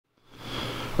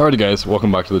Alrighty guys,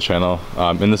 welcome back to the channel.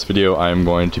 In this video I am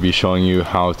going to be showing you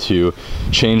how to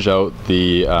change out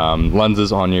the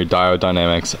lenses on your Diode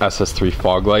Dynamic SS3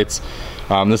 fog lights.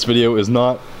 This video is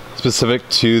not specific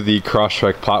to the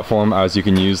Crosstrek platform, as you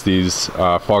can use these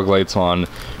fog lights on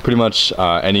pretty much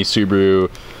any Subaru,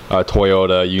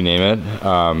 Toyota, you name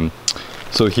it.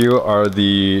 So here are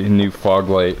the new fog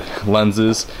light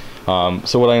lenses.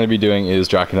 So what I'm going to be doing is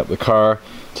jacking up the car,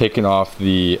 taking off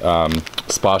the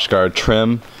splash guard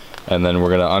trim, and then we're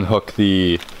going to unhook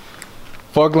the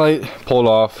fog light, pull it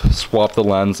off, swap the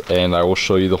lens, and I will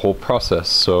show you the whole process.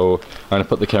 So I'm going to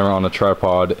put the camera on a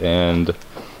tripod and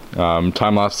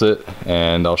time lapse it,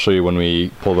 and I'll show you when we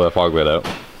pull the fog light out.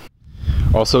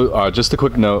 Also, just a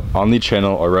quick note, on the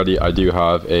channel already I do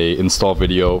have a install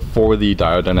video for the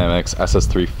Diode Dynamic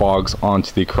SS3 fogs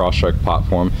onto the Crosstrek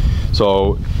platform.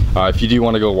 So if you do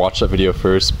want to go watch that video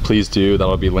first, please do.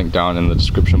 That'll be linked down in the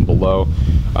description below.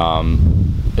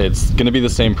 It's going to be the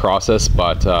same process,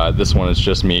 but this one is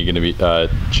just me going to be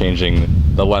changing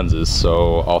the lenses.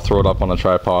 So I'll throw it up on a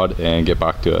tripod and get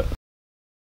back to it.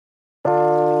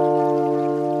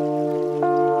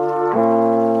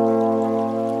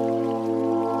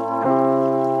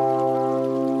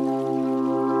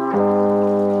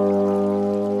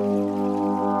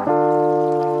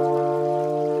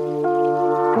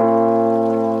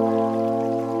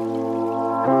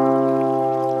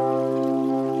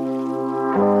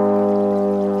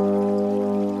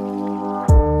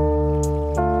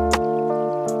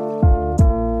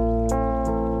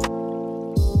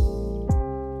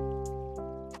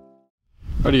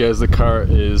 Alrighty guys, the car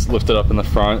is lifted up in the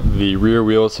front. The rear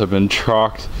wheels have been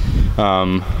chalked. What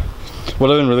I've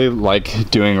been really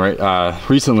doing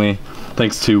recently,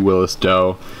 thanks to Willis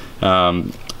Doe,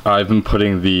 I've been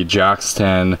putting the jack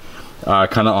stand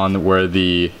kind of on where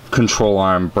the control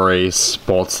arm brace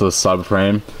bolts to the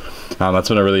subframe. That's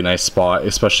been a really nice spot,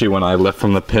 especially when I lift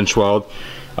from the pinch weld.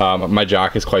 My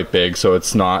jack is quite big, so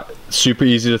it's not super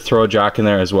easy to throw a jack in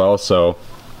there as well. So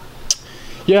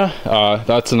yeah,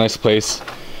 that's a nice place.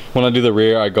 When I do the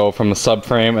rear, I go from the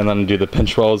subframe and then do the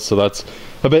pinch welds, so that's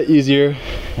a bit easier.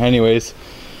 Anyways,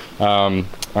 I'm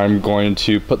going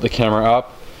to put the camera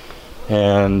up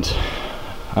and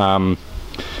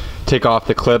take off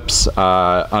the clips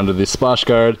under the splash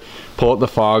guard, pull out the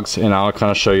fogs, and I'll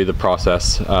kind of show you the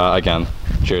process again.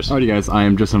 Cheers. Alrighty guys, I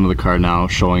am just under the car now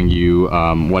showing you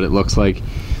what it looks like.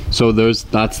 So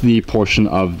that's the portion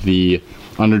of the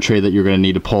under tray that you're going to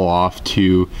need to pull off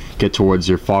to get towards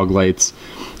your fog lights.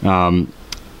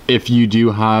 If you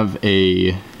do have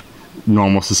a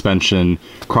normal suspension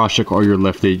Crosstrek or you're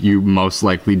lifted, you most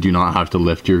likely do not have to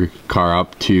lift your car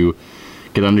up to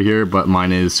get under here, but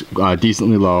mine is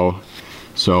decently low,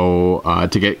 so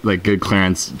to get good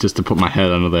clearance, just to put my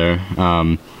head under there,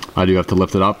 I do have to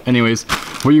lift it up. Anyways,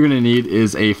 what you're going to need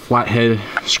is a flathead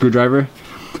screwdriver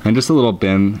and just a little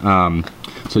bin,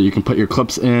 so you can put your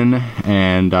clips in,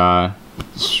 and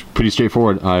it's pretty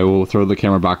straightforward. I will throw the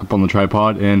camera back up on the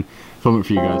tripod and film it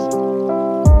for you guys.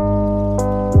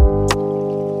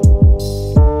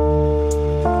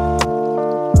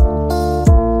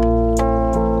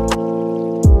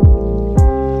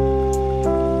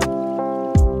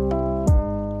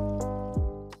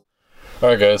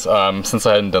 Alright guys, since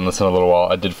I hadn't done this in a little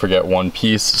while, I did forget one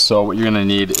piece. So what you're going to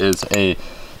need is a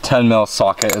 10mm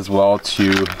socket as well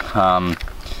to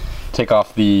take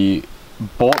off the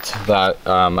bolt that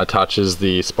attaches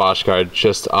the splash guard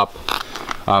just up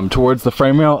towards the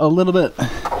frame rail a little bit.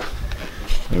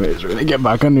 Anyways, we're gonna get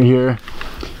back under here.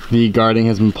 The guarding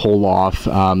has been pulled off.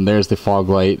 There's the fog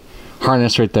light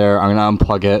harness right there. I'm gonna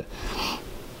unplug it,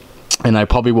 and I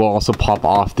probably will also pop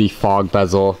off the fog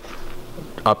bezel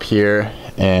up here,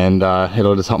 and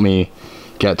it'll just help me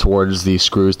get towards the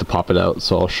screws to pop it out,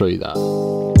 so I'll show you that.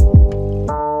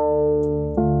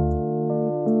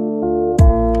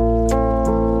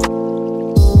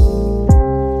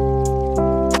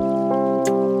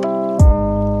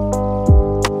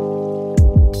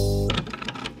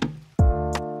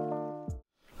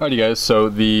 Alrighty guys, so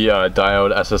the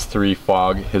Diode SS3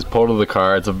 fog is pulled to the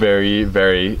car. It's a very,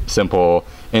 very simple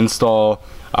install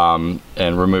and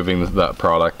removing that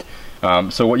product.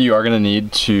 So what you are going to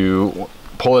need to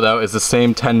pull it out is the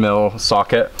same 10mm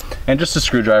socket and just a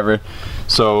screwdriver.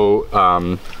 So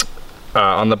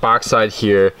on the back side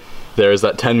here, there's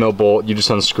that 10mm bolt. You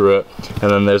just unscrew it, and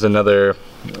then there's another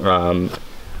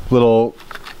little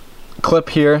clip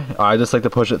here. I just like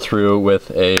to push it through with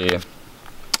a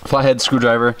flathead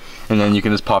screwdriver, and then you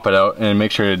can just pop it out and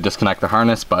make sure to disconnect the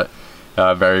harness, but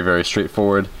very, very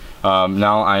straightforward.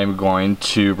 Now I am going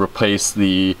to replace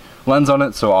the lens on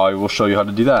it, so I will show you how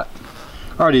to do that.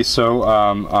 Alrighty, so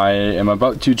I am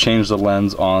about to change the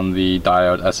lens on the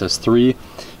Diode SS3.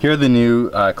 Here are the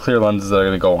new clear lenses that are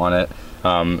going to go on it.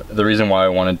 The reason why I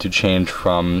wanted to change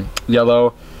from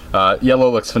yellow.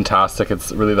 Yellow looks fantastic.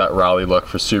 It's really that rally look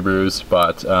for Subarus,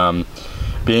 but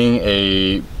being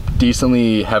a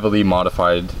decently heavily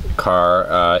modified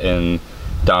car in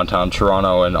downtown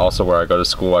Toronto and also where I go to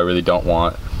school, I really don't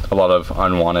want a lot of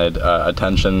unwanted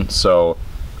attention. So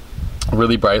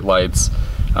really bright lights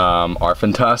are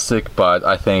fantastic, but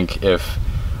I think if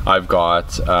I've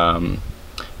got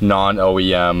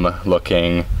non-OEM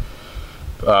looking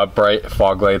bright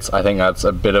fog lights, I think that's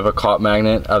a bit of a cop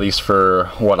magnet, at least for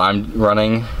what I'm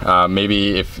running.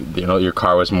 Maybe if your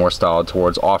car was more styled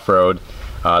towards off-road,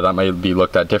 that might be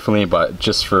looked at differently, but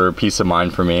just for peace of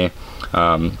mind for me,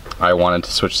 I wanted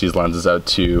to switch these lenses out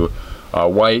to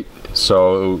white,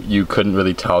 so you couldn't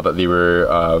really tell that they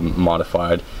were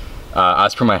modified.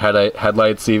 As per my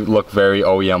headlights, they look very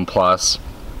OEM plus,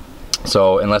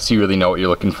 so unless you really know what you're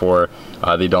looking for,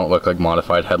 they don't look like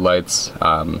modified headlights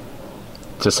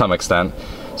to some extent.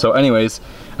 So anyways,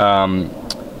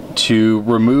 to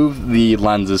remove the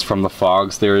lenses from the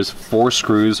fogs, there's 4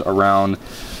 screws around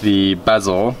the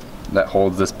bezel that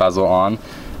holds this bezel on.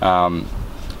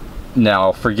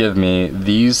 Now forgive me,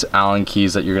 these Allen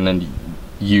keys that you're going to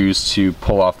use to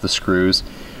pull off the screws,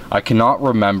 I cannot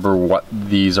remember what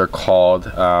these are called.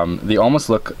 They almost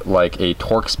look like a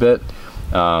Torx bit.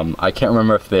 I can't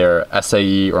remember if they're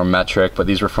SAE or metric, but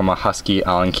these were from a Husky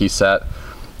Allen key set,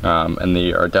 and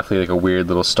they are definitely like a weird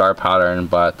little star pattern,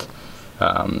 but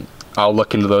I'll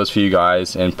look into those for you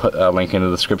guys and put a link in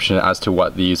the description as to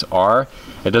what these are.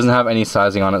 It doesn't have any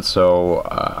sizing on it, so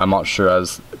I'm not sure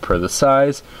as per the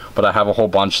size, but I have a whole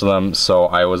bunch of them, so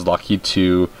I was lucky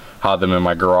to have them in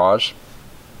my garage.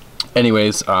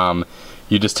 Anyways,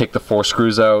 you just take the 4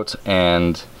 screws out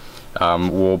and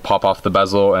we'll pop off the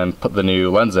bezel and put the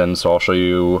new lens in, so I'll show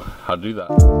you how to do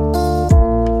that.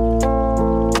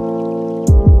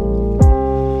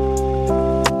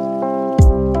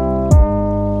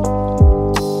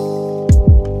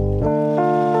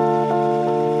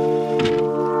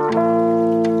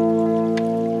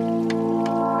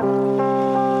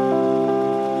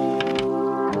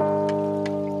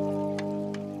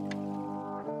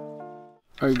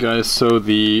 Alright guys, so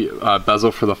the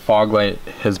bezel for the fog light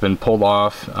has been pulled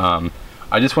off.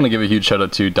 I just want to give a huge shout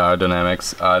out to Diode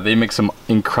Dynamics. They make some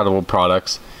incredible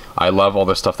products. I love all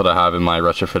the stuff that I have in my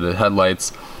retrofitted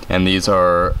headlights, and these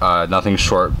are nothing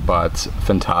short but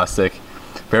fantastic.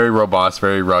 Very robust,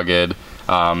 very rugged.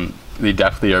 They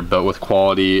definitely are built with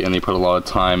quality, and they put a lot of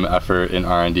time, effort, and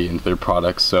R&D into their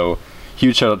products. So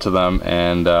huge shout out to them,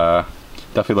 and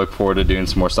definitely look forward to doing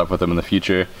some more stuff with them in the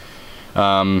future.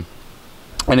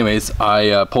 Anyways,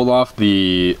 I pulled off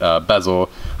the bezel.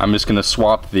 I'm just going to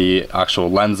swap the actual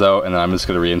lens out, and then I'm just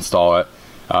going to reinstall it.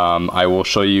 I will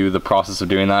show you the process of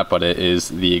doing that, but it is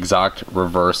the exact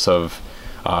reverse of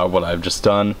what I've just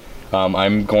done.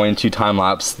 I'm going to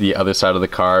time-lapse the other side of the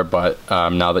car, but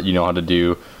now that you know how to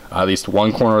do at least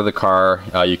one corner of the car,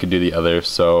 you can do the other.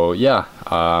 So yeah,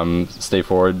 stay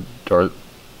forward, or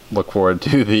look forward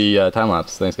to the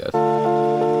time-lapse. Thanks guys.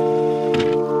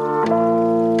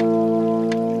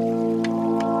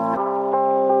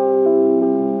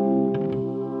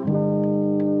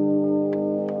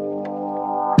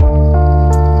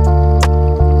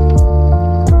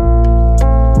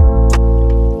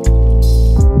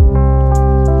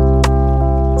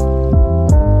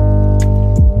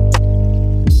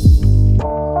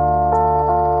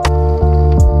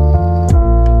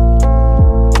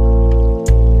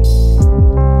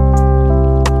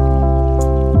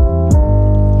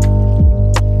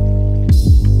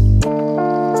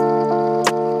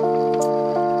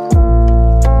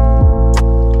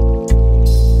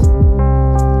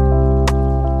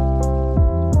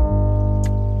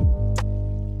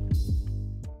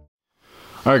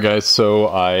 Alright guys, so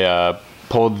I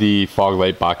pulled the fog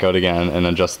light back out again and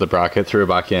adjusted the bracket, threw it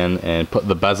back in, and put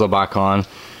the bezel back on,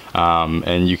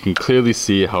 and you can clearly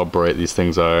see how bright these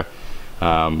things are.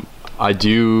 I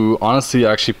do honestly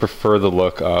actually prefer the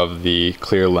look of the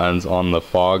clear lens on the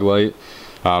fog light.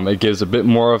 It gives a bit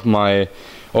more of my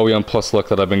OEM plus look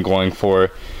that I've been going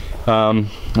for, and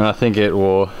I think it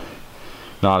will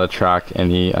not attract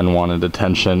any unwanted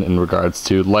attention in regards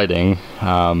to lighting.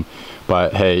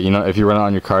 But hey, if you run it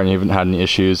on your car and you haven't had any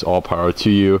issues, all power to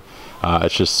you.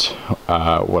 It's just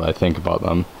what I think about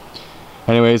them.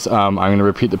 Anyways, I'm going to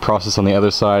repeat the process on the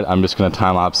other side. I'm just going to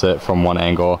time lapse it from one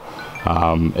angle.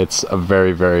 It's a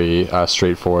very, very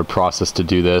straightforward process to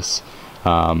do this.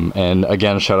 And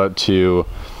again, shout out to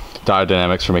Diode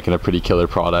Dynamics for making a pretty killer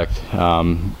product.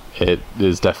 It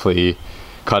is definitely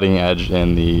cutting edge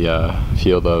in the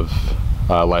field of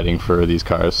lighting for these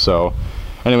cars. So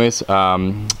anyways,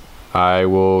 I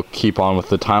will keep on with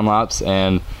the time lapse,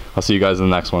 and I'll see you guys in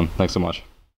the next one. Thanks so much.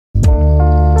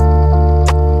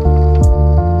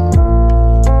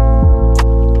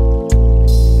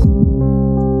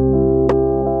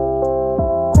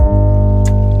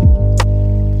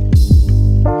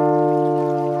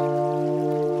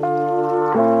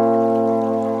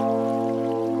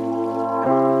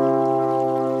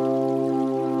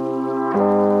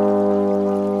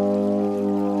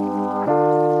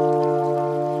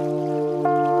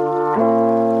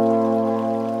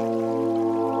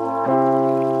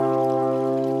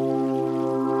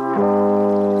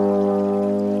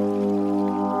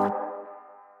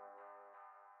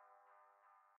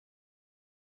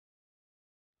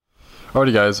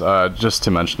 Alrighty guys, just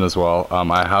to mention as well,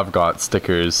 I have got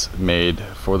stickers made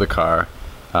for the car.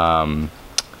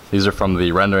 These are from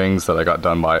the renderings that I got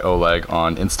done by Oleg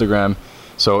on Instagram.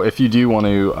 So if you do want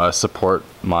to support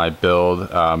my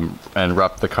build and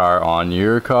rep the car on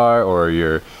your car or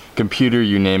your computer,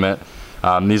 you name it,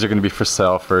 these are going to be for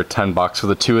sale for 10 bucks for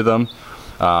the two of them.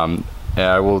 And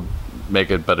I will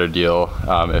make a better deal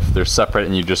if they're separate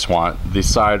and you just want the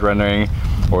side rendering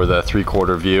or the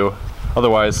 3/4 view.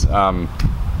 Otherwise,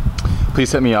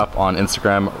 please hit me up on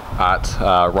Instagram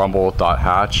at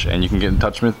rumble.hatch, and you can get in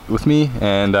touch with me,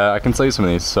 and I can sell you some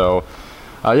of these. So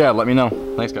yeah, let me know.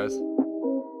 Thanks guys.